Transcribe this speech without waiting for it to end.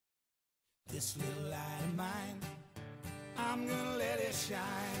This little light of mine, I'm gonna let it shine.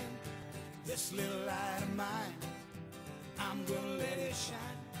 This little light of mine, I'm gonna let it shine.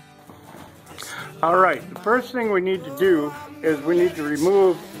 Alright, the first thing we need to do is we need to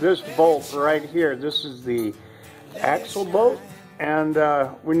remove this bolt right here. This is the axle bolt, and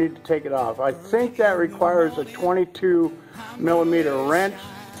we need to take it off. I think that requires a 22mm wrench.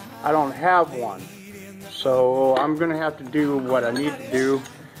 I don't have one, so I'm going to have to do what I need to do,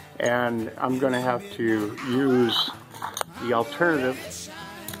 and I'm going to have to use the alternative.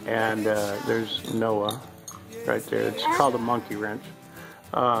 And there's Noah right there. It's called a monkey wrench.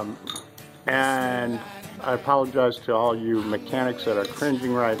 And I apologize to all you mechanics that are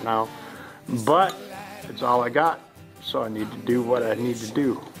cringing right now, but it's all I got, so I need to do what I need to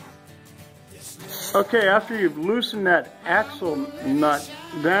do. Okay, after you've loosened that axle nut,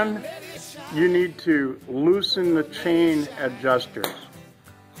 then you need to loosen the chain adjusters.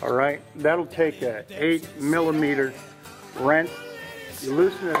 Alright, that'll take a 8mm wrench. You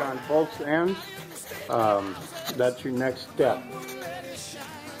loosen it on both ends. That's your next step.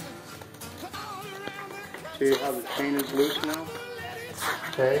 See how the chain is loose now?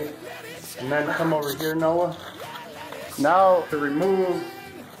 Okay, and then come over here, Noah. Now to remove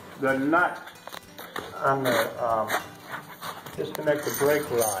the nut on the, disconnect the brake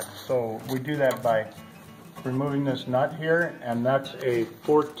rod. So we do that by removing this nut here, and that's a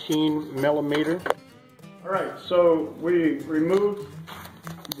 14mm. Alright, so we remove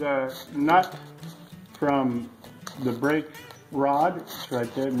the nut from the brake rod. It's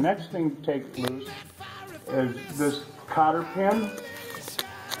right there. Next thing to take loose is this cotter pin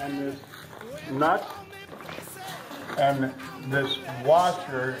and this nut and this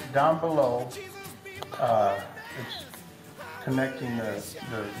washer down below. It's connecting the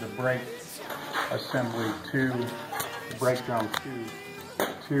brake assembly to the brake drum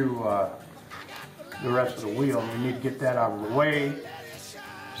to the rest of the wheel. And we need to get that out of the way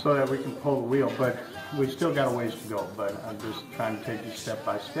so that we can pull the wheel, but we still got a ways to go, but I'm just trying to take you step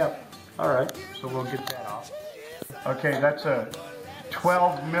by step. Alright, so we'll get that off. Okay, that's a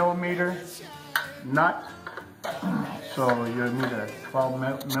 12mm nut, so you need a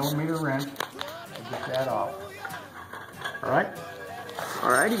 12mm wrench to get that off. Alright?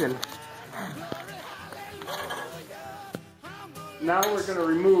 Alrighty then. Now we're going to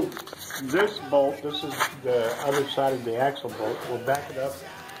remove this bolt. This is the other side of the axle bolt. We'll back it up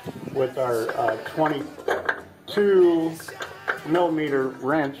with our 22mm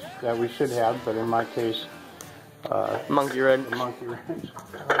wrench that we should have, but in my case, monkey wrench. Monkey wrench,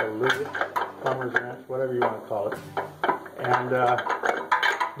 plumber's wrench, whatever you want to call it. And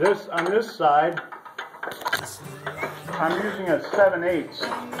this on this side, I'm using a 7/8.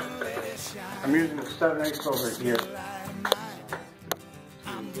 I'm using a 7/8 over here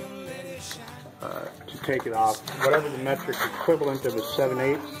to take it off. Whatever the metric equivalent of a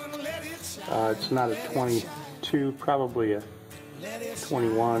 7/8. It's not a 22, probably a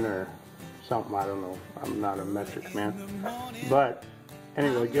 21 or something, I don't know. I'm not a metric man. But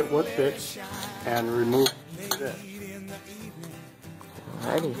anyway, get with it and remove this.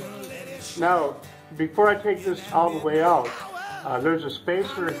 Alrighty. Now, before I take this all the way out, there's a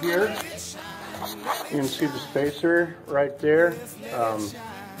spacer here. You can see the spacer right there.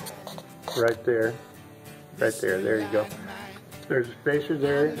 Right there. Right there. There you go. There's a spacer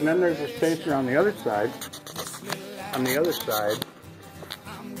there, and then there's a spacer on the other side. On the other side,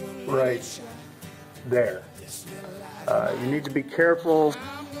 right there. You need to be careful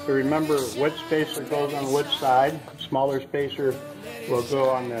to remember which spacer goes on which side. Smaller spacer will go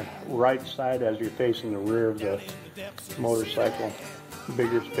on the right side as you're facing the rear of the motorcycle.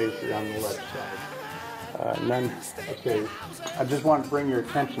 Bigger spacer on the left side. And then, okay, I just want to bring your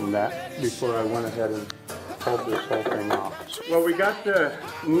attention to that before I went ahead and pulled this whole thing off. Well, we got the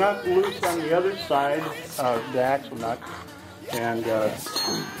nut loose on the other side, the axle nut, and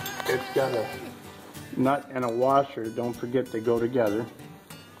it's got a nut and a washer. Don't forget they go together.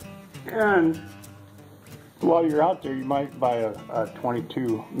 And while you're out there, you might buy a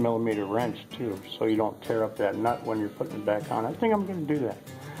 22mm wrench too, so you don't tear up that nut when you're putting it back on. I think I'm going to do that.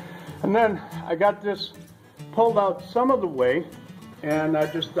 And then I got this pulled out some of the way, and I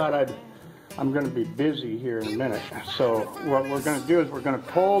just thought I'm going to be busy here in a minute. So what we're going to do is we're going to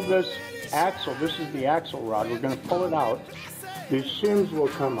pull this axle. This is the axle rod. We're going to pull it out. These shims will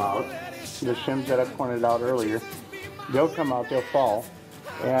come out. The shims that I pointed out earlier, they'll come out. They'll fall,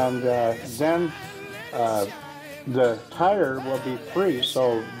 and then the tire will be free.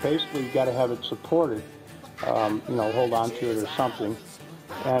 So basically, you got to have it supported. You know, hold on to it or something.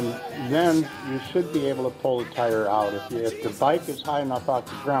 And then you should be able to pull the tire out. If the bike is high enough off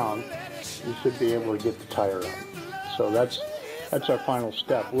the ground, you should be able to get the tire on. So that's our final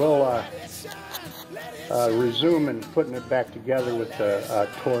step. We'll resume and putting it back together with the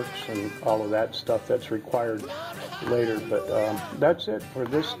torques and all of that stuff that's required later. But that's it for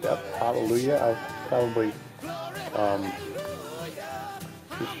this step. Hallelujah. I'll probably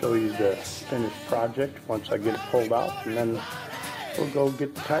just show you the finished project once I get it pulled out, and then we'll go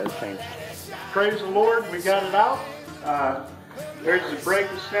get the tire changed. Praise the Lord, we got it out. There's the brake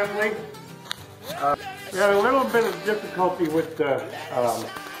assembly. We had a little bit of difficulty with the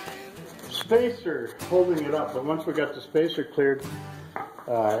spacer holding it up, but once we got the spacer cleared,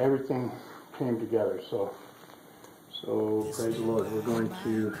 everything came together. So praise the Lord. We're going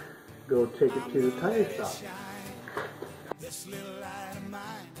to go take it to the tire shop. This little light of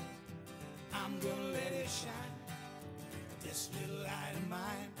mine, I'm gonna let it shine. This little light of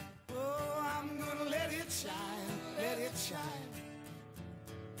mine, oh, I'm gonna let it shine, let it shine,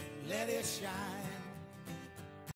 let it shine.